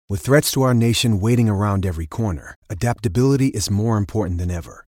With threats to our nation waiting around every corner, adaptability is more important than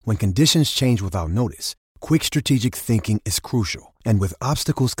ever. When conditions change without notice, quick strategic thinking is crucial. And with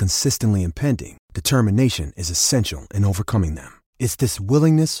obstacles consistently impending, determination is essential in overcoming them. It's this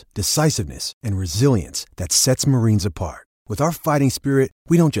willingness, decisiveness, and resilience that sets Marines apart. With our fighting spirit,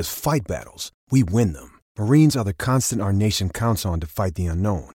 we don't just fight battles, we win them. Marines are the constant our nation counts on to fight the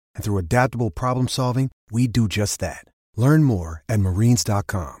unknown. And through adaptable problem solving, we do just that. Learn more at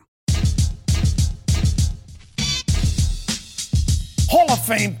marines.com. Hall of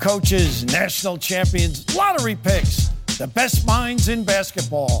Fame coaches, national champions, lottery picks, the best minds in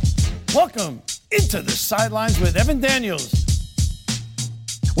basketball. Welcome into the Sidelines with Evan Daniels.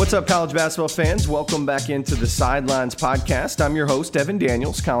 What's up, college basketball fans? Welcome back into the Sidelines podcast. I'm your host, Evan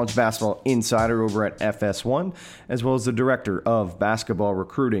Daniels, college basketball insider over at FS1, as well as the director of basketball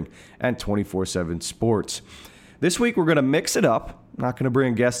recruiting at 24/7 Sports. This week, we're going to mix it up. I'm not going to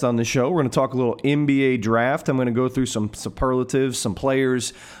bring a guest on the show. We're going to talk a little NBA draft. I'm going to go through some superlatives, some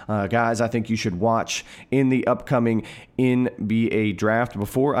players, guys I think you should watch in the upcoming NBA draft.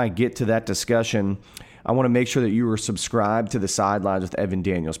 Before I get to that discussion, I want to make sure that you are subscribed to the Sidelines with Evan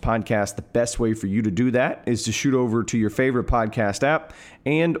Daniels podcast. The best way for you to do that is to shoot over to your favorite podcast app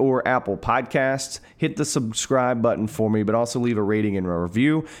and or Apple Podcasts. Hit the subscribe button for me, but also leave a rating and a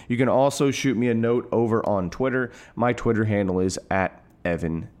review. You can also shoot me a note over on Twitter. My Twitter handle is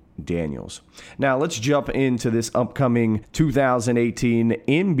 @EvanDaniels. Now, let's jump into this upcoming 2018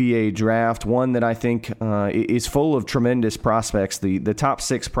 NBA draft, one that I think is full of tremendous prospects. The top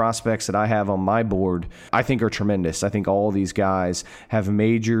 6 prospects that I have on my board, I think are tremendous. I think all these guys have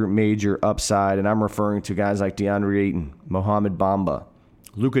major upside, and I'm referring to guys like DeAndre Ayton, Mohamed Bamba,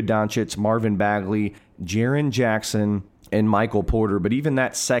 Luka Doncic, Marvin Bagley, Jaren Jackson, and Michael Porter. But even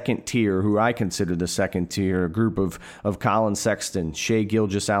that second tier, who I consider the second tier, a group of Colin Sexton, Shai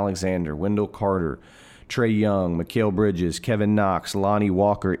Gilgeous-Alexander, Wendell Carter, Trae Young, Mikal Bridges, Kevin Knox, Lonnie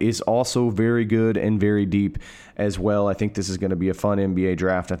Walker, is also very good and very deep as well. I think this is going to be a fun NBA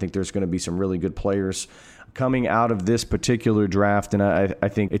draft. I think there's going to be some really good players coming out of this particular draft, and I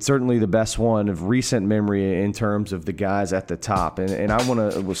think it's certainly the best one of recent memory in terms of the guys at the top. And I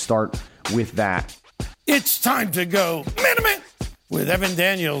want to start with that. It's time to go minute with Evan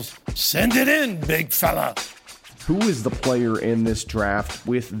Daniels. Send it in, big fella. Who is the player in this draft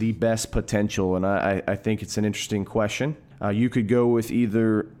with the best potential? And I think it's an interesting question. You could go with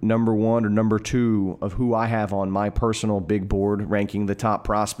either number 1 or number 2 of who I have on my personal big board ranking the top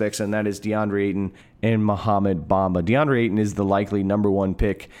prospects, and that is DeAndre Ayton and Mohamed Bamba. DeAndre Ayton is the likely number 1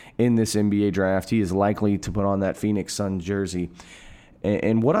 pick in this NBA draft. He is likely to put on that Phoenix Suns jersey.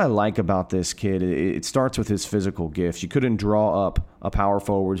 And what I like about this kid, it starts with his physical gifts. You couldn't draw up a power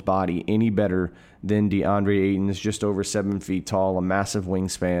forward's body any better than DeAndre Ayton. He's just over 7 feet tall, a massive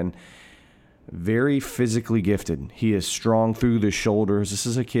wingspan, very physically gifted. He is strong through the shoulders. This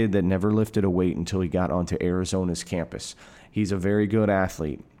is a kid that never lifted a weight until he got onto Arizona's campus. He's a very good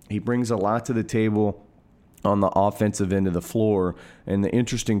athlete. He brings a lot to the table on the offensive end of the floor. And the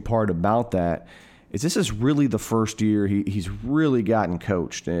interesting part about that is this is really the first year he's really gotten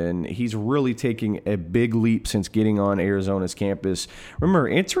coached, and he's really taking a big leap since getting on Arizona's campus. Remember,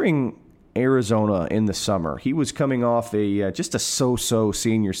 entering Arizona in the summer, he was coming off just a so-so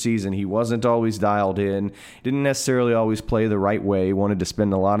senior season. He wasn't always dialed in, didn't necessarily always play the right way, wanted to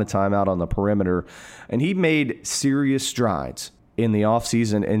spend a lot of time out on the perimeter, and he made serious strides in the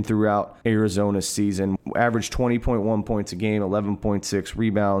offseason and throughout Arizona's season. Averaged 20.1 points a game, 11.6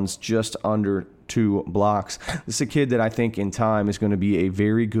 rebounds, just under 2 blocks. This is a kid that I think in time is going to be a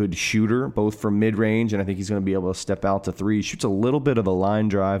very good shooter, both from mid-range, and I think he's going to be able to step out to 3. He shoots a little bit of a line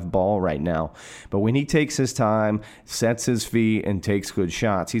drive ball right now. But when he takes his time, sets his feet, and takes good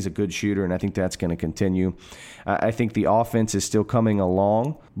shots, he's a good shooter, and I think that's going to continue. I think the offense is still coming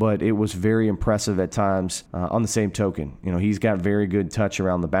along, but it was very impressive at times on the same token. You know, he's got very good touch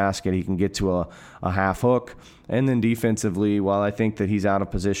around the basket. He can get to a half hook. And then defensively, while I think that he's out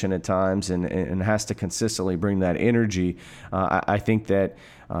of position at times and has to consistently bring that energy, I think that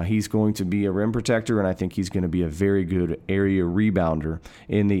he's going to be a rim protector, and I think he's going to be a very good area rebounder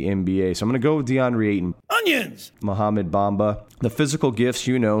in the NBA. So I'm going to go with DeAndre Ayton. Onions! Mohamed Bamba. The physical gifts,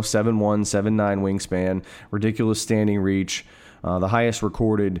 7'1", 7'9" wingspan, ridiculous standing reach, the highest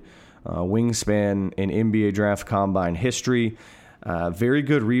recorded wingspan in NBA draft combine history. Very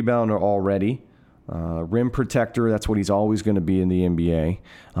good rebounder already. Rim protector, that's what he's always going to be in the NBA.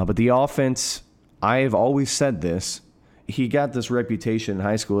 But the offense, I have always said this, he got this reputation in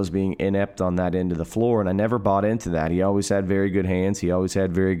high school as being inept on that end of the floor, and I never bought into that. He always had very good hands. He always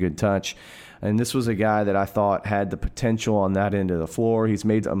had very good touch. And this was a guy that I thought had the potential on that end of the floor. He's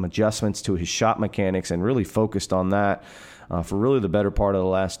made some adjustments to his shot mechanics and really focused on that for really the better part of the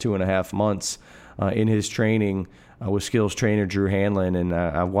last 2.5 months in his training with skills trainer Drew Hanlon. And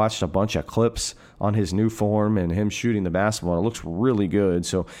I watched a bunch of clips on his new form and him shooting the basketball. It looks really good.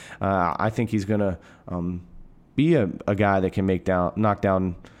 So I think he's going to be a guy that can knock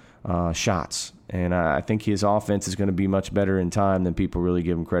down shots. And I think his offense is going to be much better in time than people really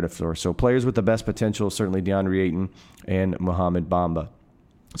give him credit for. So players with the best potential, certainly DeAndre Ayton and Mohamed Bamba.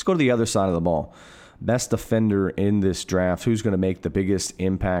 Let's go to the other side of the ball. Best defender in this draft. Who's going to make the biggest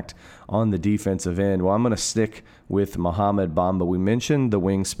impact on the defensive end? Well, I'm going to stick with Mohamed Bamba. We mentioned the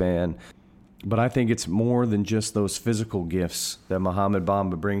wingspan, but I think it's more than just those physical gifts that Mohamed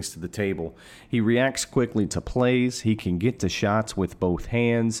Bamba brings to the table. He reacts quickly to plays. He can get to shots with both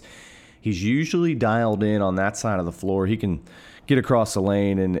hands. He's usually dialed in on that side of the floor. He can get across the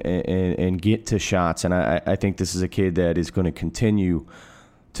lane and get to shots. And I think this is a kid that is going to continue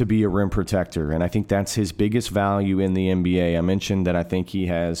to be a rim protector. And I think that's his biggest value in the NBA. I mentioned that I think he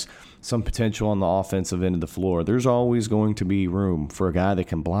has some potential on the offensive end of the floor. There's always going to be room for a guy that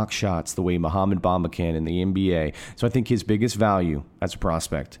can block shots the way Mohamed Bamba can in the NBA. So I think his biggest value as a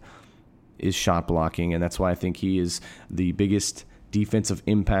prospect is shot blocking. And that's why I think he is the biggest defensive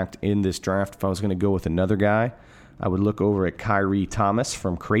impact in this draft. If I was going to go with another guy, I would look over at Kyrie Thomas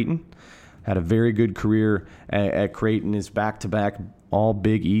from Creighton. Had a very good career at Creighton. Is back-to-back all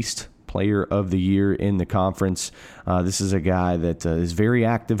Big East player of the year in the conference. This is a guy that is very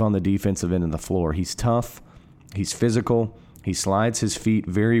active on the defensive end of the floor. He's tough. He's physical. He slides his feet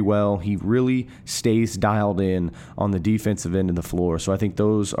very well. He really stays dialed in on the defensive end of the floor. So I think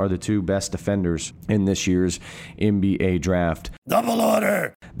those are the two best defenders in this year's NBA draft. Double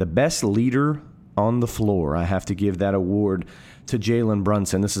order! The best leader on the floor, I have to give that award to Jalen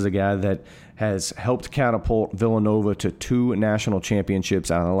Brunson. This is a guy that has helped catapult Villanova to 2 national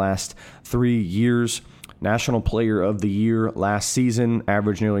championships out of the last 3 years. National Player of the Year last season,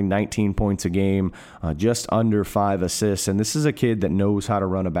 averaged nearly 19 points a game, just under 5 assists. And this is a kid that knows how to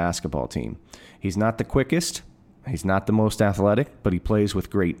run a basketball team. He's not the quickest. He's not the most athletic, but he plays with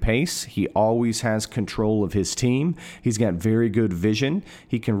great pace. He always has control of his team. He's got very good vision.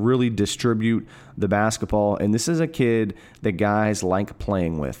 He can really distribute the basketball. And this is a kid that guys like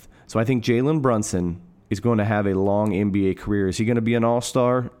playing with. So I think Jalen Brunson is going to have a long NBA career. Is he going to be an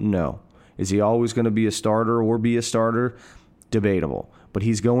all-star? No. Is he always going to be a starter or be a starter? Debatable. But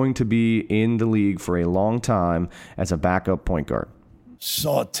he's going to be in the league for a long time as a backup point guard.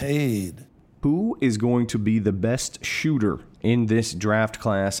 Sauteed. Who is going to be the best shooter in this draft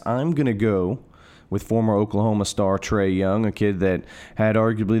class? I'm going to go with former Oklahoma star Trae Young, a kid that had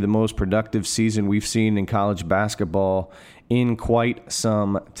arguably the most productive season we've seen in college basketball in quite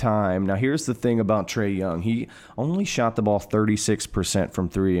some time. Now, here's the thing about Trae Young. He only shot the ball 36% from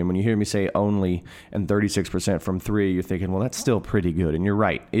 3. And when you hear me say only and 36% from 3, you're thinking, well, that's still pretty good. And you're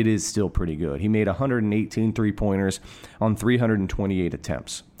right. It is still pretty good. He made 118 3-pointers on 328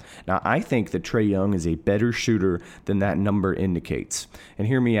 attempts. Now, I think that Trae Young is a better shooter than that number indicates. And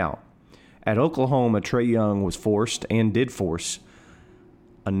hear me out. At Oklahoma, Trae Young was forced and did force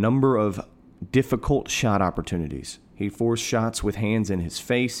a number of difficult shot opportunities. He forced shots with hands in his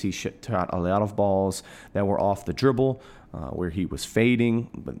face. He shot a lot of balls that were off the dribble, where he was fading,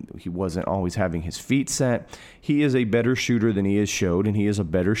 but he wasn't always having his feet set. He is a better shooter than he has showed, and he is a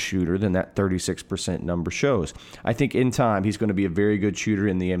better shooter than that 36% number shows. I think in time he's going to be a very good shooter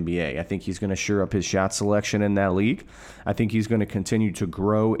in the NBA. I think he's going to shore up his shot selection in that league. I think he's going to continue to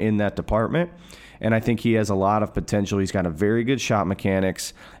grow in that department. And I think he has a lot of potential. He's got a very good shot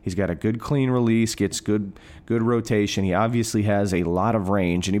mechanics. He's got a good clean release, gets good rotation. He obviously has a lot of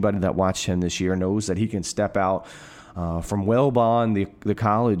range. Anybody that watched him this year knows that he can step out from well beyond the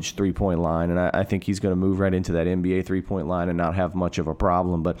college three-point line. And I think he's going to move right into that NBA three-point line and not have much of a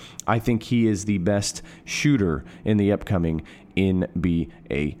problem. But I think he is the best shooter in the upcoming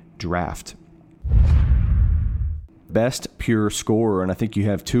NBA draft. Best pure scorer, and I think you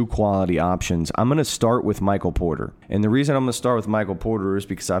have 2 quality options. I'm going to start with Michael Porter. And the reason I'm going to start with Michael Porter is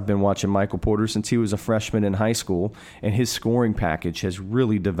because I've been watching Michael Porter since he was a freshman in high school, and his scoring package has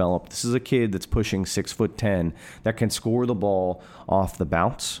really developed. This is a kid that's pushing 6'10", that can score the ball off the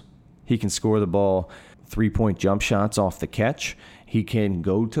bounce. He can score the ball 3-point jump shots off the catch. He can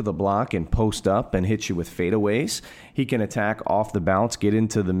go to the block and post up and hit you with fadeaways. He can attack off the bounce, get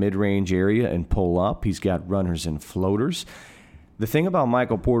into the mid-range area and pull up. He's got runners and floaters. The thing about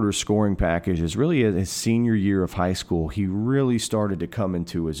Michael Porter's scoring package is really at his senior year of high school, he really started to come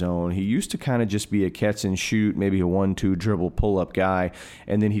into his own. He used to kind of just be a catch and shoot, maybe a 1-2 dribble pull-up guy,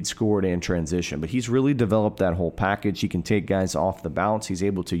 and then he'd score it in transition. But he's really developed that whole package. He can take guys off the bounce. He's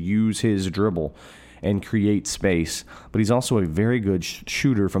able to use his dribble and create space. But he's also a very good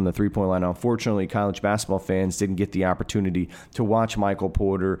shooter from the three-point line. Now, unfortunately, college basketball fans didn't get the opportunity to watch Michael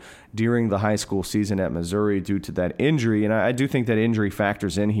Porter during the high school season at Missouri due to that injury, and I do think that injury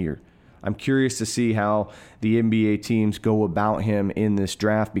factors in here. I'm curious to see how the NBA teams go about him in this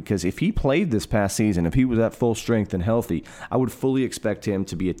draft, because if he played this past season, if he was at full strength and healthy, I would fully expect him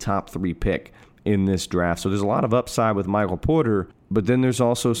to be a top 3 pick in this draft. So there's a lot of upside with Michael Porter, but then there's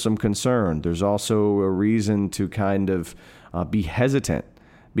also some concern. There's also a reason to kind of be hesitant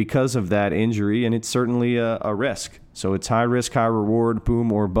because of that injury, and it's certainly a risk. So it's high risk, high reward,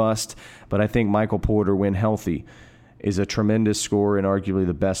 boom or bust. But I think Michael Porter, when healthy, is a tremendous scorer and arguably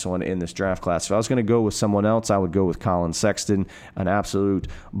the best one in this draft class. If I was going to go with someone else, I would go with Collin Sexton, an absolute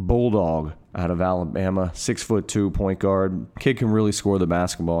bulldog out of Alabama, 6'2" point guard. Kid can really score the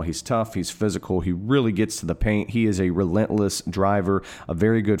basketball. He's tough. He's physical. He really gets to the paint. He is a relentless driver, a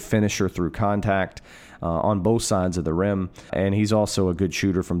very good finisher through contact on both sides of the rim, and he's also a good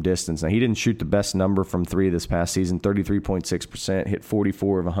shooter from distance. Now, he didn't shoot the best number from 3 this past season, 33.6%, hit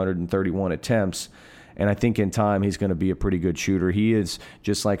 44 of 131 attempts. And I think in time he's going to be a pretty good shooter. He is,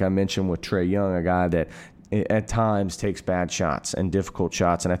 just like I mentioned with Trae Young, a guy that at times takes bad shots and difficult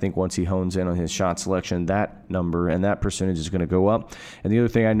shots. And I think once he hones in on his shot selection, that number and that percentage is going to go up. And the other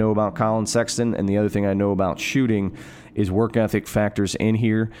thing I know about Collin Sexton and the other thing I know about shooting is work ethic factors in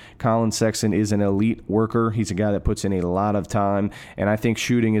here. Collin Sexton is an elite worker. He's a guy that puts in a lot of time. And I think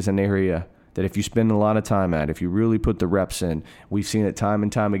shooting is an area that if you spend a lot of time at, if you really put the reps in, we've seen it time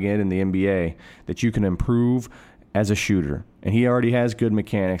and time again in the NBA, that you can improve as a shooter. And he already has good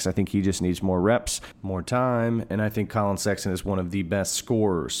mechanics. I think he just needs more reps, more time, and I think Collin Sexton is one of the best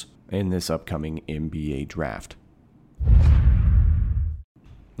scorers in this upcoming NBA draft.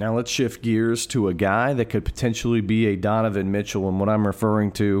 Now let's shift gears to a guy that could potentially be a Donovan Mitchell, and what I'm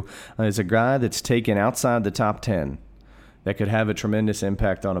referring to is a guy that's taken outside the top 10. That could have a tremendous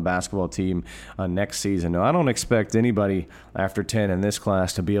impact on a basketball team next season. Now, I don't expect anybody after 10 in this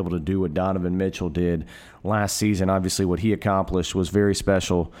class to be able to do what Donovan Mitchell did last season. Obviously, what he accomplished was very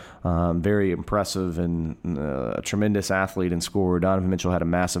special, very impressive, and a tremendous athlete and scorer. Donovan Mitchell had a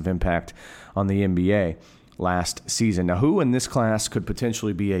massive impact on the NBA last season. Now, who in this class could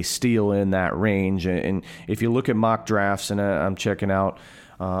potentially be a steal in that range? And if you look at mock drafts, and I'm checking out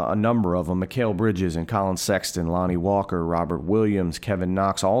a number of them, Mikal Bridges and Collin Sexton, Lonnie Walker, Robert Williams, Kevin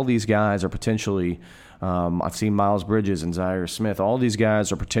Knox, all these guys are potentially, I've seen Miles Bridges and Zaire Smith, all these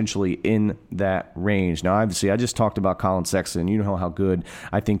guys are potentially in that range. Now, obviously, I just talked about Collin Sexton. You know how good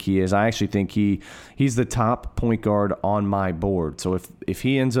I think he is. I actually think he's the top point guard on my board. So if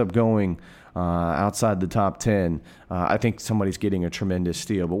he ends up going outside the top 10, I think somebody's getting a tremendous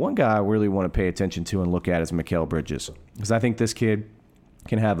steal. But one guy I really want to pay attention to and look at is Mikal Bridges, because I think this kid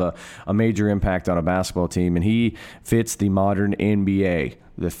can have a major impact on a basketball team, and he fits the modern NBA,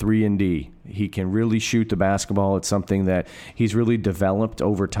 the 3-and-D. He can really shoot the basketball. It's something that he's really developed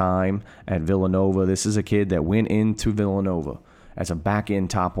over time at Villanova. This is a kid that went into Villanova as a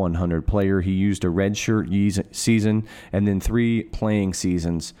back-end top 100 player. He used a redshirt season and then 3 playing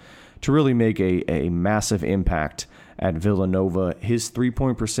seasons to really make a massive impact at Villanova. His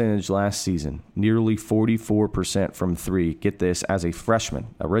three-point percentage last season, nearly 44% from 3. Get this, as a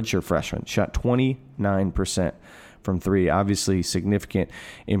freshman, a redshirt freshman, shot 29% from 3. Obviously, significant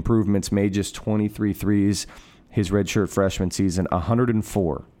improvements, made just 23 threes his redshirt freshman season,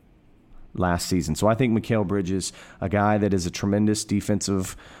 104 last season. So I think Mikal Bridges, a guy that is a tremendous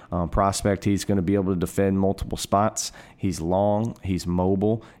defensive prospect. He's going to be able to defend multiple spots. He's long, he's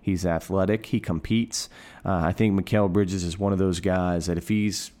mobile, he's athletic, he competes. I think Mikal Bridges is one of those guys that if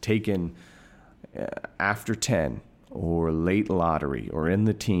he's taken after 10 or late lottery or in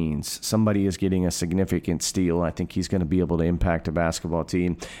the teens, somebody is getting a significant steal. I think he's going to be able to impact a basketball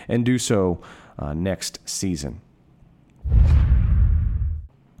team and do so next season.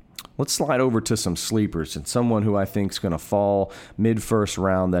 Let's slide over to some sleepers and someone who I think is going to fall mid-first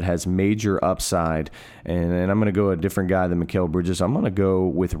round that has major upside. And I'm going to go a different guy than Mikal Bridges. I'm going to go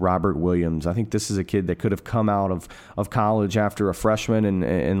with Robert Williams. I think this is a kid that could have come out of college after a freshman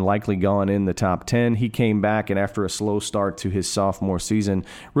and likely gone in the top 10. He came back, and after a slow start to his sophomore season,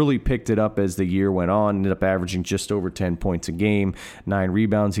 really picked it up as the year went on, ended up averaging just over 10 points a game, 9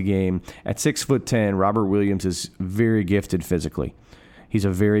 rebounds a game. At 6'10", Robert Williams is very gifted physically. He's a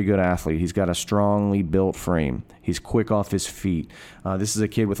very good athlete. He's got a strongly built frame. He's quick off his feet. This is a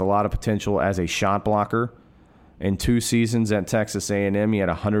kid with a lot of potential as a shot blocker. In 2 seasons at Texas A&M, he had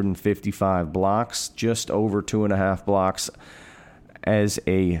 155 blocks, just over 2.5 blocks as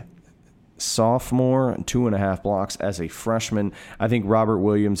a sophomore, 2.5 blocks as a freshman. I think Robert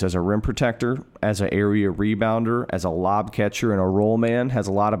Williams as a rim protector, as an area rebounder, as a lob catcher, and a roll man has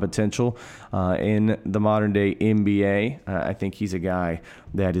a lot of potential in the modern day NBA. I think he's a guy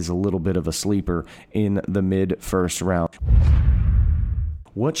that is a little bit of a sleeper in the mid-first round.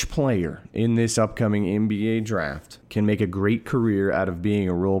 Which player in this upcoming NBA draft can make a great career out of being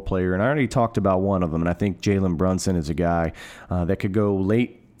a role player? And I already talked about one of them, and I think Jalen Brunson is a guy that could go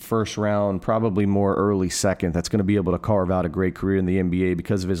late first round, probably more early second, that's going to be able to carve out a great career in the NBA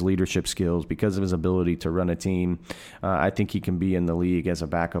because of his leadership skills, because of his ability to run a team. I think he can be in the league as a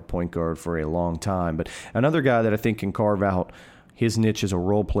backup point guard for a long time. But another guy that I think can carve out his niche as a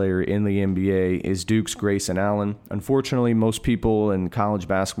role player in the NBA is Duke's Grayson Allen. Unfortunately, most people and college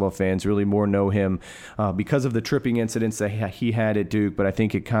basketball fans really more know him because of the tripping incidents that he had at Duke, but I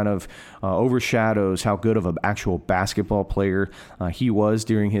think it kind of overshadows how good of an actual basketball player he was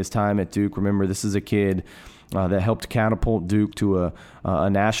during his time at Duke. Remember, this is a kid that helped catapult Duke to a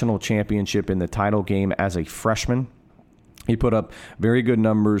national championship in the title game as a freshman. He put up very good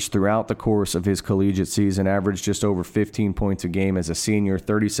numbers throughout the course of his collegiate season, averaged just over 15 points a game as a senior,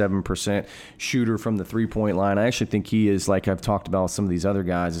 37% shooter from the three-point line. I actually think he is, like I've talked about with some of these other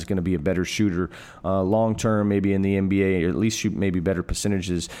guys, is going to be a better shooter long-term, maybe in the NBA, or at least shoot maybe better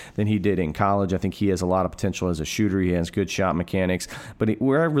percentages than he did in college. I think he has a lot of potential as a shooter. He has good shot mechanics. But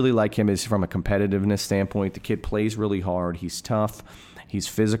where I really like him is from a competitiveness standpoint. The kid plays really hard. He's tough. He's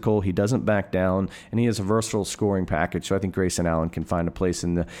physical, he doesn't back down, and he has a versatile scoring package. So I think Grayson Allen can find a place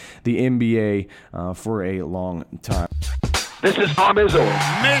in the NBA for a long time. This is Tom Izzo.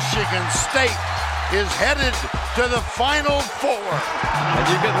 Michigan State is headed to the Final Four. And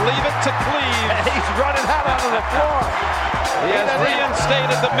you can leave it to Cleve. And he's running out onto the floor. He has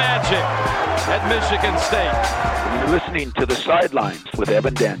reinstated the magic at Michigan State. You're listening to The Sidelines with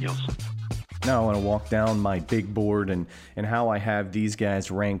Evan Daniels. Now I want to walk down my big board and how I have these guys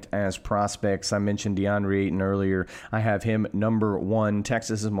ranked as prospects. I mentioned DeAndre Ayton earlier. I have him number 1.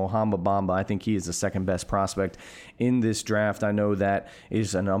 Texas is Mohamed Bamba. I think he is the second best prospect in this draft. I know that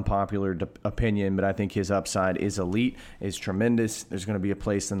is an unpopular opinion, but I think his upside is elite, is tremendous. There's going to be a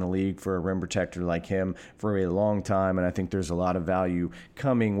place in the league for a rim protector like him for a long time, and I think there's a lot of value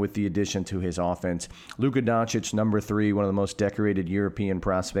coming with the addition to his offense. Luka Doncic, number 3, one of the most decorated European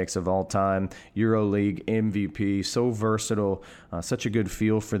prospects of all time. EuroLeague MVP, so versatile, such a good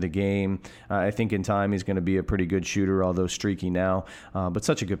feel for the game. I think in time he's going to be a pretty good shooter, although streaky now, but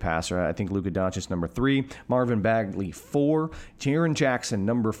such a good passer. I think Luka Doncic, number 3. Marvin Bagley, 4. Jaren Jackson,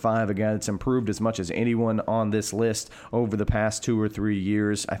 number 5, a guy that's improved as much as anyone on this list over the past 2 or 3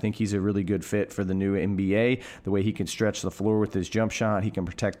 years. I think he's a really good fit for the new NBA, the way he can stretch the floor with his jump shot, he can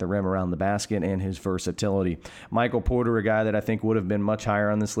protect the rim around the basket, and his versatility. Michael Porter, a guy that I think would have been much higher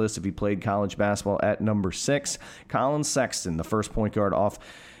on this list if he played college basketball, at number 6. Colin Sexton, the first point guard off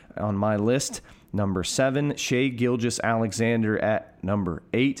on my list, number 7. Shai Gilgeous-Alexander at number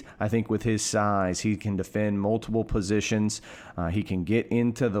 8. I think with his size, he can defend multiple positions. He can get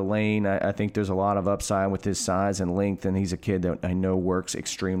into the lane. I think there's a lot of upside with his size and length, and he's a kid that I know works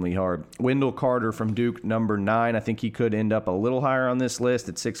extremely hard. Wendell Carter from Duke, number 9. I think he could end up a little higher on this list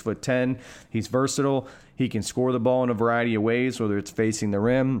at 6'10". He's versatile. He can score the ball in a variety of ways, whether it's facing the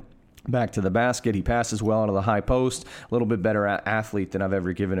rim, back to the basket. He passes well into the high post. A little bit better athlete than I've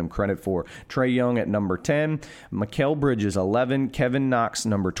ever given him credit for. Trae Young at number 10. Mikal Bridges, 11. Kevin Knox,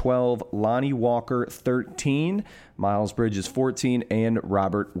 number 12. Lonnie Walker, 13. Miles Bridges, 14, and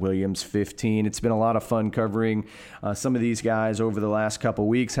Robert Williams, 15. It's been a lot of fun covering some of these guys over the last couple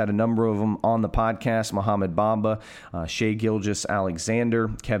weeks. Had a number of them on the podcast. Mohamed Bamba, Shai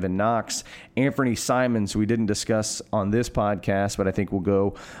Gilgeous-Alexander, Kevin Knox, Anthony Simons, we didn't discuss on this podcast, but I think will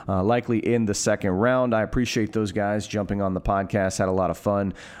go likely in the second round. I appreciate those guys jumping on the podcast. Had a lot of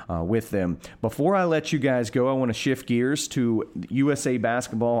fun with them. Before I let you guys go, I want to shift gears to USA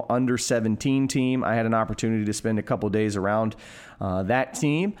Basketball Under-17 team. I had an opportunity to spend a couple days around that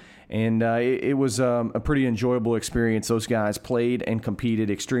team, and it was a pretty enjoyable experience. Those guys played and competed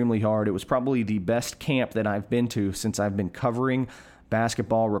extremely hard. It was probably the best camp that I've been to since I've been covering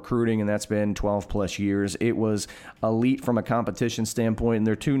basketball recruiting, and that's been 12 plus years. It was elite from a competition standpoint, and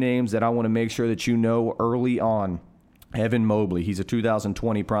there are 2 names that I want to make sure that you know early on. Evan Mobley, he's a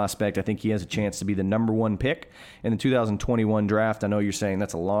 2020 prospect. I think he has a chance to be the number 1 pick in the 2021 draft. I know you're saying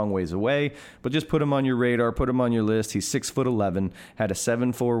that's a long ways away, but just put him on your radar, put him on your list. He's 6'11", had a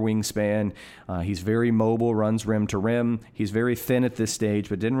 7'4" wingspan. He's very mobile, runs rim to rim. He's very thin at this stage,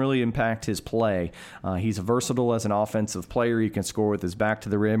 but didn't really impact his play. He's versatile as an offensive player. He can score with his back to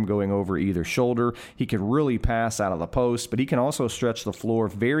the rim, going over either shoulder. He can really pass out of the post, but he can also stretch the floor.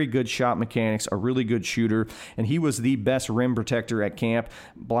 Very good shot mechanics, a really good shooter, and he was the best rim protector at camp.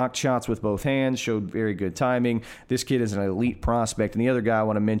 Blocked shots with both hands, showed very good timing. This kid is an elite prospect. And the other guy I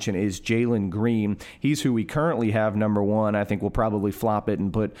want to mention is Jalen Green. He's who we currently have number 1. I think we'll probably flop it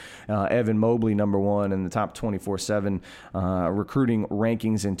and put Evan Mobley number 1 in the top 24/7 recruiting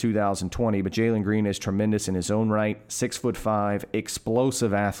rankings in 2020. But Jalen Green is tremendous in his own right. 6'5",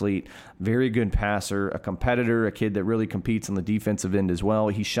 explosive athlete, very good passer, a competitor, a kid that really competes on the defensive end as well.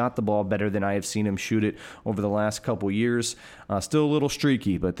 He shot the ball better than I have seen him shoot it over the last couple years. Still a little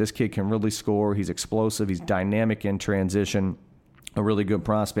streaky, but this kid can really score. He's explosive. He's dynamic in transition. A really good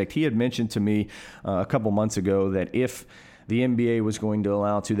prospect. He had mentioned to me a couple months ago that if the NBA was going to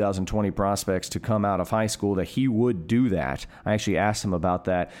allow 2020 prospects to come out of high school, that he would do that. I actually asked him about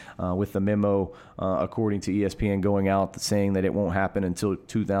that with the memo, according to ESPN, going out saying that it won't happen until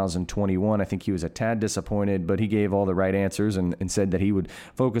 2021. I think he was a tad disappointed, but he gave all the right answers and said that he would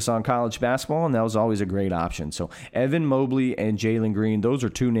focus on college basketball, and that was always a great option. So Evan Mobley and Jalen Green, those are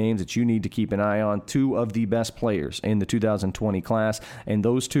 2 names that you need to keep an eye on, 2 of the best players in the 2020 class, and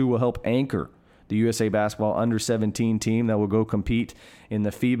those 2 will help anchor the USA Basketball Under-17 team that will go compete in the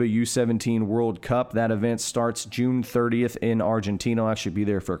FIBA U17 World Cup. That event starts June 30th in Argentina. I'll actually be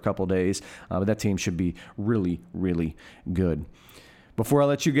there for a couple days, but that team should be really, really good. Before I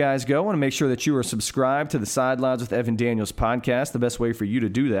let you guys go, I want to make sure that you are subscribed to the Sidelines with Evan Daniels podcast. The best way for you to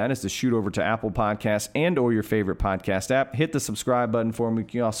do that is to shoot over to Apple Podcasts and or your favorite podcast app. Hit the subscribe button for me. You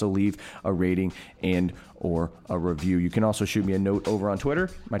can also leave a rating and or a review. You can also shoot me a note over on Twitter.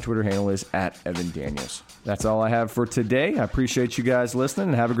 My Twitter handle is @EvanDaniels. That's all I have for today. I appreciate you guys listening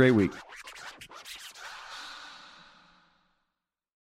and have a great week.